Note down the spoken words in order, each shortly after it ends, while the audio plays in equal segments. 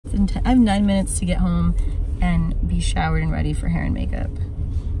I have 9 minutes to get home and be showered and ready for hair and makeup.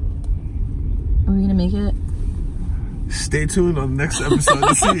 Are we gonna make it? Stay tuned on the next episode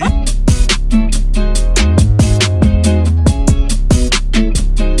to see.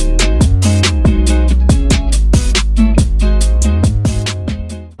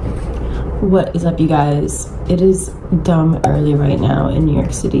 What is up, you guys? It is dumb early right now in New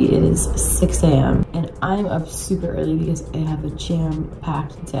York City. It is 6 a.m. and I'm up super early because I have a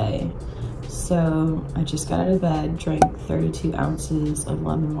jam-packed day. So I just got out of bed, drank 32 ounces of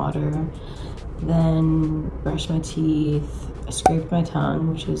lemon water, then brushed my teeth, scraped my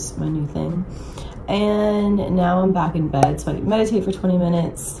tongue, which is my new thing. And now I'm back in bed. So I meditate for 20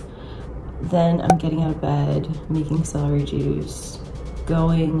 minutes. Then I'm getting out of bed, making celery juice,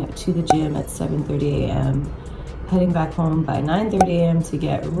 going to the gym at 7:30 a.m., heading back home by 9:30 a.m. to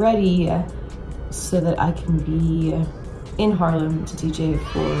get ready so that I can be in Harlem to DJ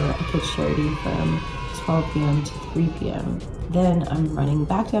for a kids charity from 12 p.m. to 3 p.m. Then I'm running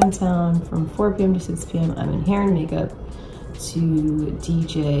back downtown from 4 p.m. to 6 p.m. I'm in hair and makeup to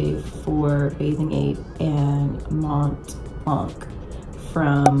DJ for Bathing Ape and Mont Blanc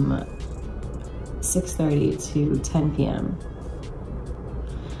from 6:30 to 10 p.m.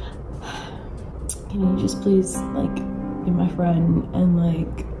 Can you just please, like, be my friend and,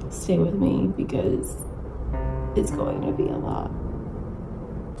 like, stay with me because it's going to be a lot.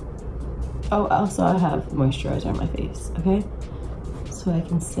 Oh, also I have moisturizer on my face, okay? So I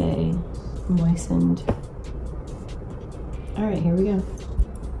can stay moistened. All right, here we go.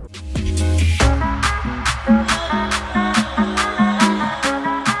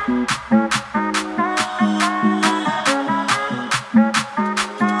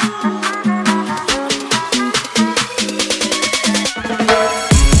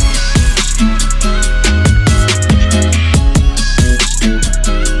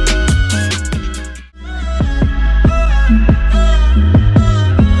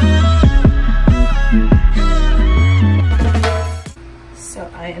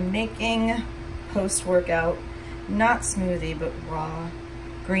 Post-workout, not smoothie, but raw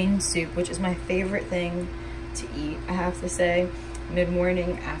green soup, which is my favorite thing to eat, I have to say.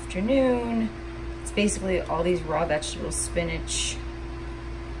 Mid-morning, afternoon. It's basically all these raw vegetables: spinach,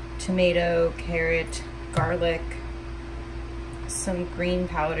 tomato, carrot, garlic, some green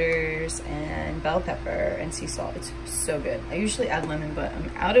powders, and bell pepper and sea salt. It's so good. I usually add lemon, but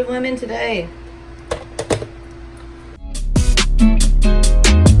I'm out of lemon today.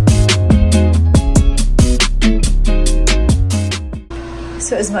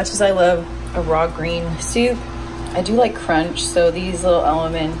 So as much as I love a raw green soup, I do like crunch. So these little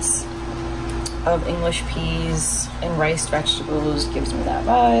elements of English peas and riced vegetables gives me that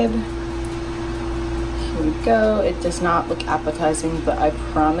vibe. Here we go. It does not look appetizing, but I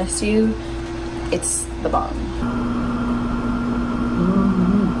promise you, it's the bomb.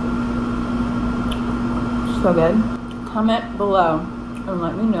 So good. Comment below and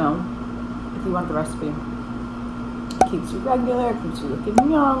let me know if you want the recipe. Keeps you regular, keeps you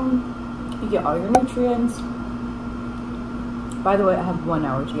looking young, you get all your nutrients. By the way, I have 1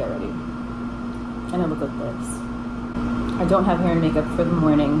 hour to get ready, and I look like this. I don't have hair and makeup for the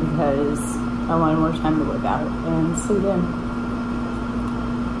morning because I wanted more time to work out and sleep in.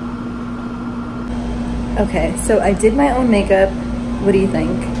 Okay, so I did my own makeup. What do you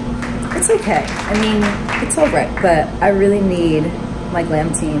think? It's okay. I mean, it's all right, but I really need my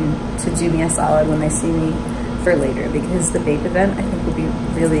glam team to do me a solid when they see me for later, because the Bape event I think will be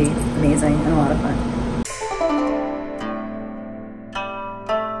really amazing and a lot of fun.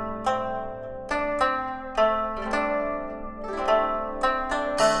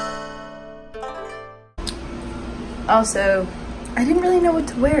 Also, I didn't really know what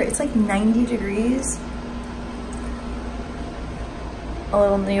to wear. It's like 90 degrees. A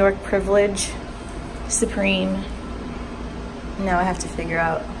little New York privilege, supreme. Now I have to figure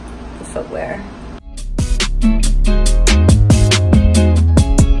out the footwear.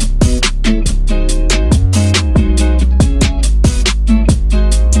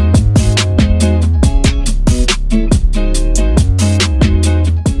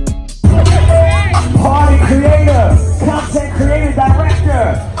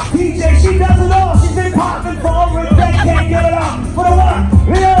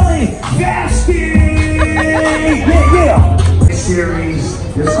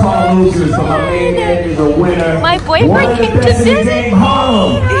 It's called Losers, but my main man is a winner. My boyfriend came to visit.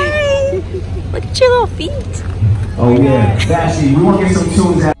 Hi. Look at your little feet. Oh yeah, Vashtie, we want to get some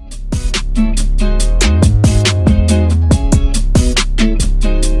tunes out.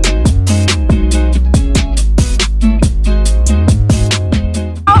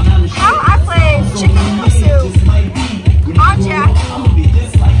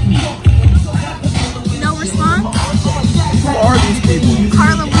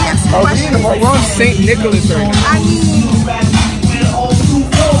 St. Nicholas right now. I mean,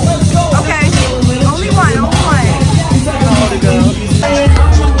 okay, only one.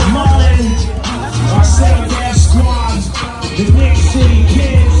 The Knicks City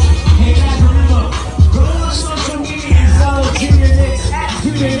Kids. Hey guys, remember, go on social media, follow Junior Knicks at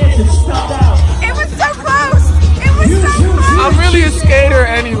Junior Knicks and stop out. It was so close. It was so close. I'm really a skater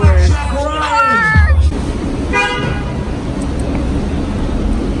anyway.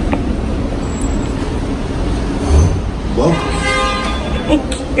 Well,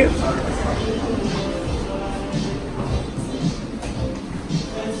 Thank you.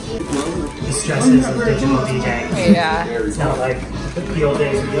 The stresses of digital DJing. Yeah. It's not like the old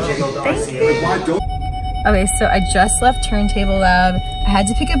days when you jiggled the RCA. Okay, so I just left Turntable Lab. I had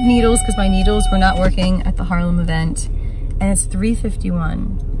to pick up needles because my needles were not working at the Harlem event. And it's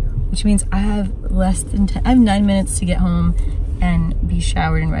 3:51, which means I have less than 10, I have 9 minutes to get home and be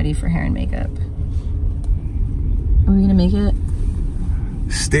showered and ready for hair and makeup. Are we gonna make it?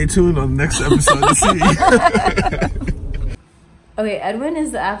 stay tuned on the next episode to see. Okay, Edwin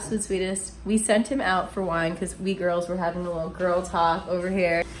is the absolute sweetest. We sent him out for wine because we girls were having a little girl talk over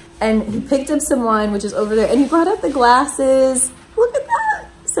here. And he picked up some wine, which is over there, and he brought up the glasses. Look at that.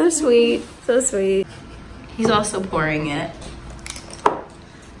 So sweet, so sweet. He's also pouring it.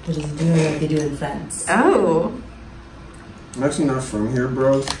 We're just doing like they do in France. Oh. I'm actually not from here,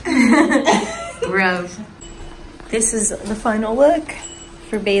 bro. Bro. This is the final look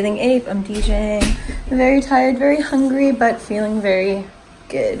for Bathing Ape. I'm DJing. I'm very tired, very hungry, but feeling very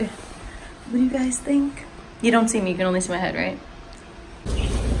good. What do you guys think? You don't see me, you can only see my head, right?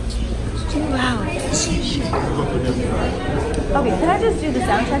 Wow. Okay, can I just do the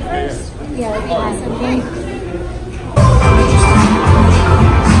sound check first? Yeah, let's try something.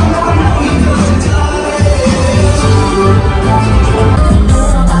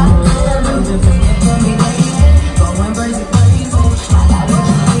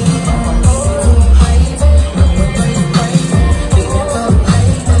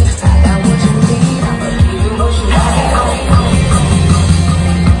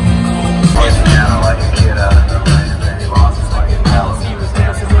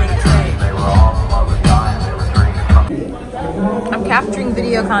 Capturing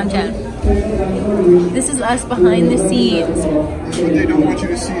video content. This is us behind the scenes. That's what they don't want you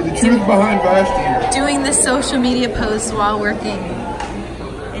to see. The truth behind Vashtie. Doing the social media posts while working.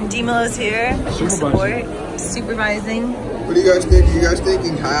 And Demo's here in support, supervising. What do you guys think? Are you guys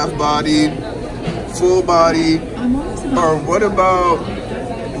thinking half-bodied, full-body, or what about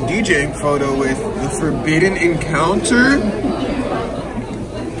DJing photo with the forbidden encounter?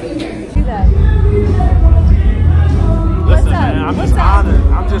 Do that. I'm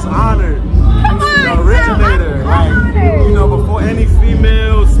just honored. Come on, the originator. Like, you know, before any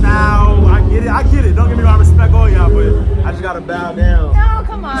female style, I get it. Don't get me wrong, I respect all y'all, but I just gotta bow down. No,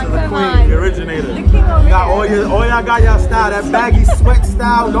 come on, to the queen, on. the originator. The king over got here. all y'all got y'all style, that baggy sweat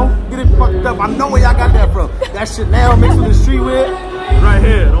style. Don't get it fucked up. I know where y'all got that from. That Chanel mixed with the streetwear, right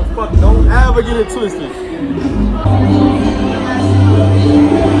here. Don't ever get it twisted.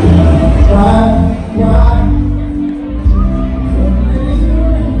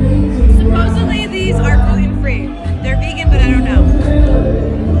 Supposedly these are gluten-free. They're vegan, but I don't know.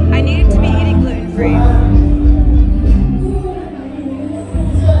 I need to be eating gluten-free.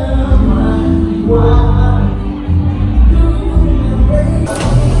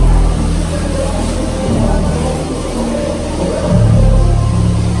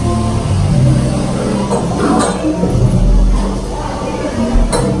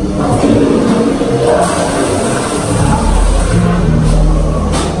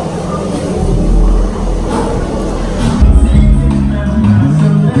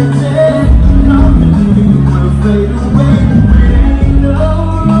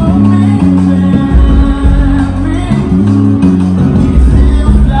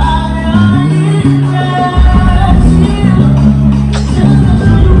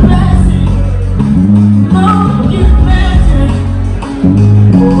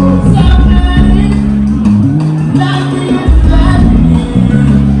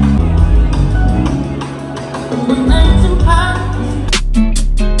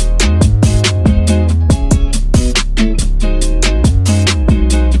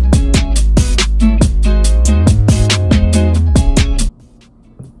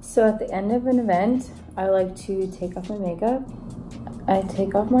 So at the end of an event, I like to take off my makeup. I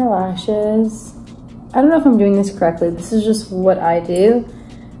take off my lashes. I don't know if I'm doing this correctly. This is just what I do.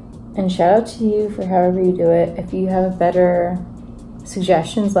 And shout out to you for however you do it. If you have better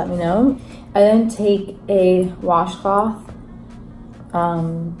suggestions, let me know. I then take a washcloth,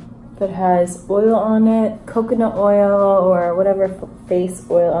 that has oil on it, coconut oil or whatever face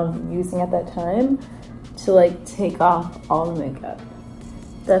oil I'm using at that time to like take off all the makeup.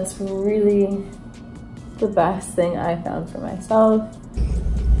 That's really the best thing I found for myself.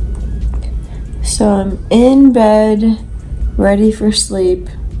 So I'm in bed, ready for sleep,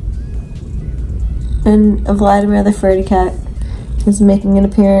 and Vladimir The Fraidy Cat is making an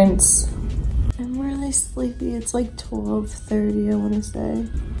appearance. I'm really sleepy. It's like 12:30, I want to say.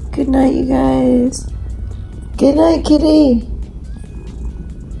 Good night, you guys. Good night, kitty.